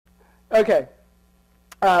Okay.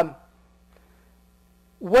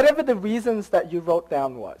 Whatever the reasons that you wrote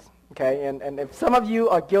down was, okay, and if some of you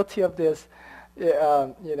are guilty of this,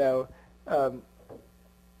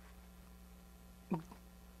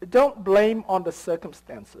 don't blame on the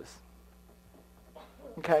circumstances,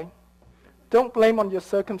 okay? Don't blame on your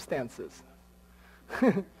circumstances.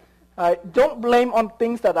 Don't blame on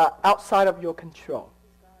things that are outside of your control.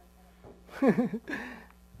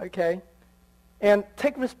 Okay? And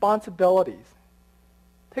take responsibilities.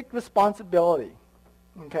 Take responsibility.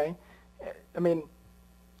 Okay? I mean,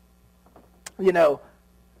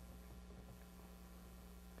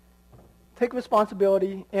 take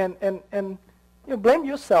responsibility and blame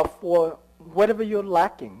yourself for whatever you're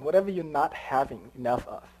lacking, whatever you're not having enough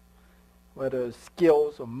of, whether it's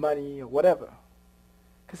skills or money or whatever.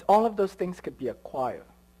 Because all of those things could be acquired.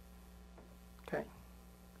 Okay?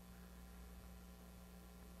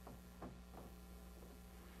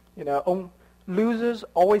 Losers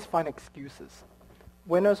always find excuses.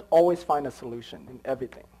 Winners always find a solution in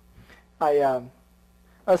everything. I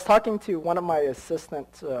was talking to one of my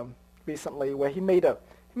assistants recently where he made a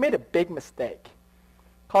big mistake.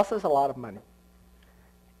 Cost us a lot of money.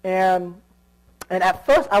 And at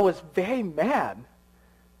first I was very mad.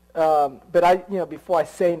 But before I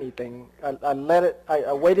say anything,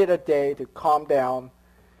 I waited a day to calm down,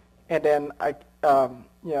 and then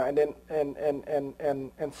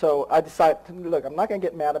so I decided, look, I'm not going to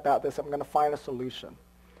get mad about this. I'm going to find a solution.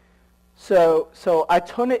 So I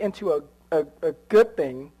turned it into a good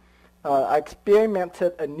thing. I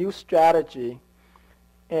experimented a new strategy,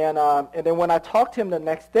 and then when I talked to him the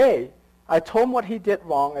next day, I told him what he did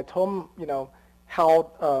wrong. I told him, how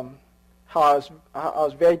I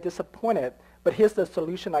was very disappointed, but here's the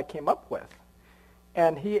solution I came up with.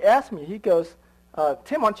 And he asked me, he goes,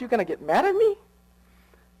 Tim, aren't you going to get mad at me?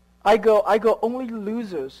 I go, only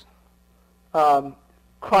losers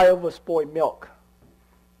cry over spoiled milk.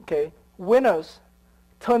 Okay? Winners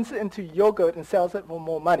turns it into yogurt and sells it for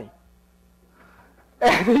more money.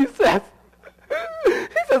 And he says,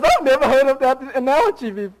 I've never heard of that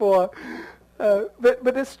analogy before.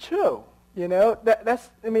 But it's true.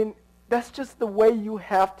 That's just the way you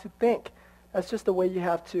have to think. That's just the way you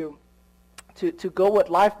have to go with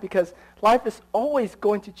life, because life is always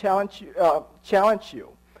going to challenge you.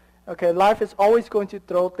 Okay, life is always going to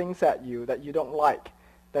throw things at you that you don't like,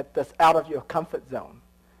 that's out of your comfort zone.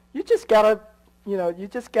 You just gotta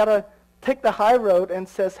take the high road and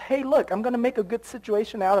says, hey, look, I'm going to make a good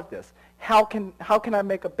situation out of this. How can I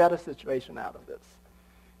make a better situation out of this?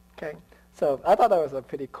 Okay, so I thought that was a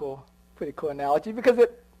pretty cool analogy, because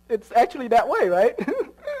it's actually that way, right?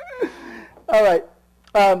 All right.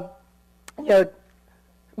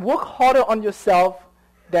 Work harder on yourself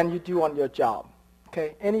than you do on your job.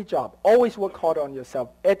 Okay, any job. Always work harder on yourself.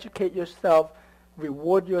 Educate yourself.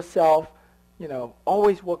 Reward yourself.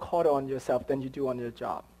 Always work harder on yourself than you do on your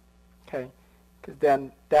job. Okay, because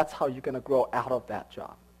then that's how you're going to grow out of that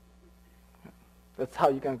job. That's how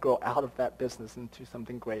you're going to grow out of that business into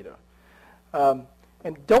something greater. And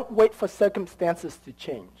don't wait for circumstances to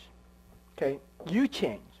change. Okay? You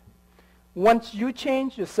change. Once you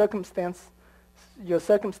change, your circumstance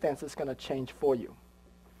is going to change for you.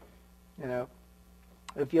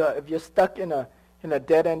 If you're stuck in a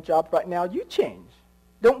dead-end job right now, you change.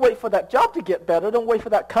 Don't wait for that job to get better. Don't wait for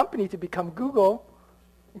that company to become Google,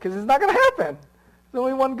 because it's not going to happen. There's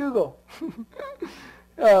only one Google.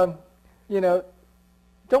 Don't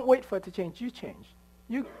wait for it to change. You change.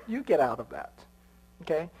 You get out of that.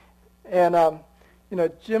 Okay? And,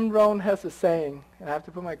 Jim Rohn has a saying, and I have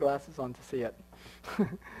to put my glasses on to see it.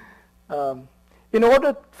 In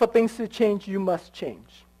order for things to change, you must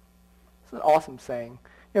change. It's an awesome saying.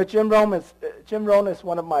 Jim Rohn is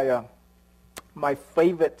one of my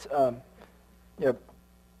favorite,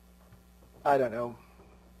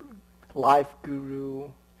 life guru,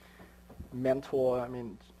 mentor. I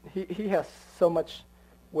mean, he has so much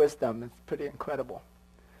wisdom. It's pretty incredible.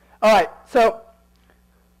 All right, so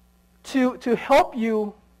to help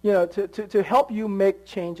you, to help you make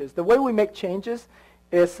changes, the way we make changes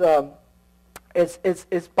is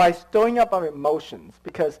by stirring up our emotions,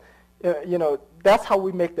 because that's how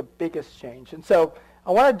we make the biggest change. And so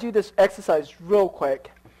I want to do this exercise real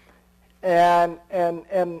quick, and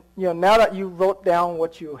now that you wrote down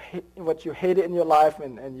what you hated in your life,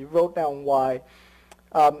 and you wrote down why,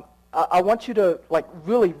 I want you to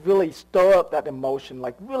really stir up that emotion,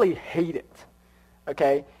 really hate it,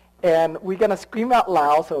 okay? And we're gonna scream out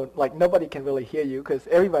loud, so nobody can really hear you, because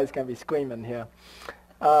everybody's gonna be screaming here.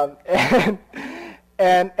 And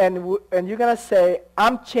you're gonna say,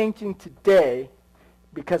 I'm changing today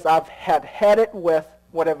because I've had it with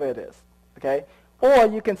whatever it is, okay? Or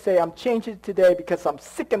you can say, I'm changing today because I'm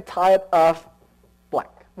sick and tired of blank,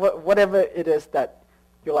 whatever it is that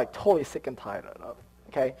you're like totally sick and tired of,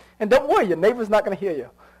 okay? And don't worry, your neighbor's not going to hear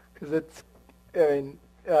you, because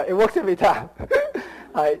it works every time.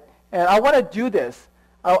 All right? And I want to do this.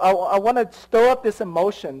 I want to stir up this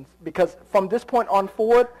emotion, because from this point on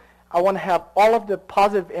forward, I want to have all of the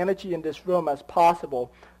positive energy in this room as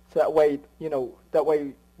possible, so that way,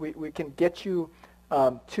 we can get you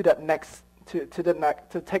to that next, to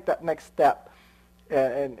take that next step,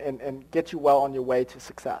 and get you well on your way to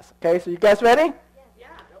success. Okay, so you guys ready? Yeah.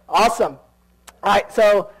 Awesome. All right,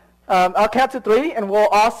 so I'll count to 3, and we'll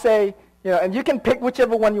all say, and you can pick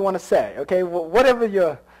whichever one you want to say. Okay, whatever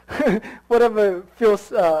your whatever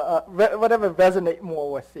feels, whatever resonates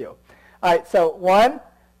more with you. All right, so 1,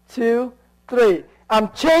 2, 3.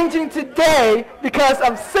 I'm changing today because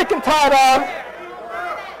I'm sick and tired of.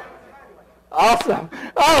 Awesome.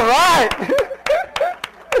 All right.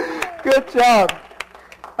 Good job.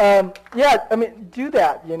 Yeah, I mean, do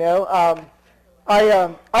that.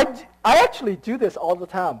 I actually do this all the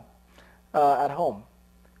time at home.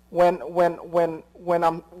 When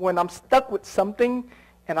I'm stuck with something,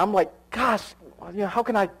 and I'm like, gosh, how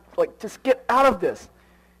can I just get out of this?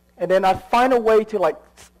 And then I find a way to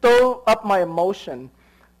stir up my emotion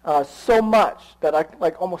so much that I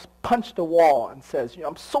almost punch the wall and says,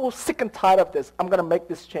 I'm so sick and tired of this. I'm going to make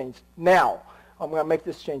this change now. I'm going to make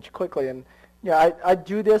this change quickly. And I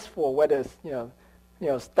do this for whether it's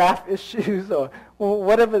staff issues or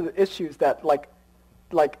whatever the issues that where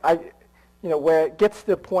it gets to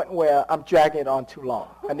the point where I'm dragging it on too long.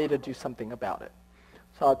 I need to do something about it.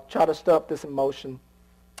 So I'll try to stir up this emotion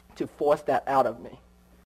to force that out of me.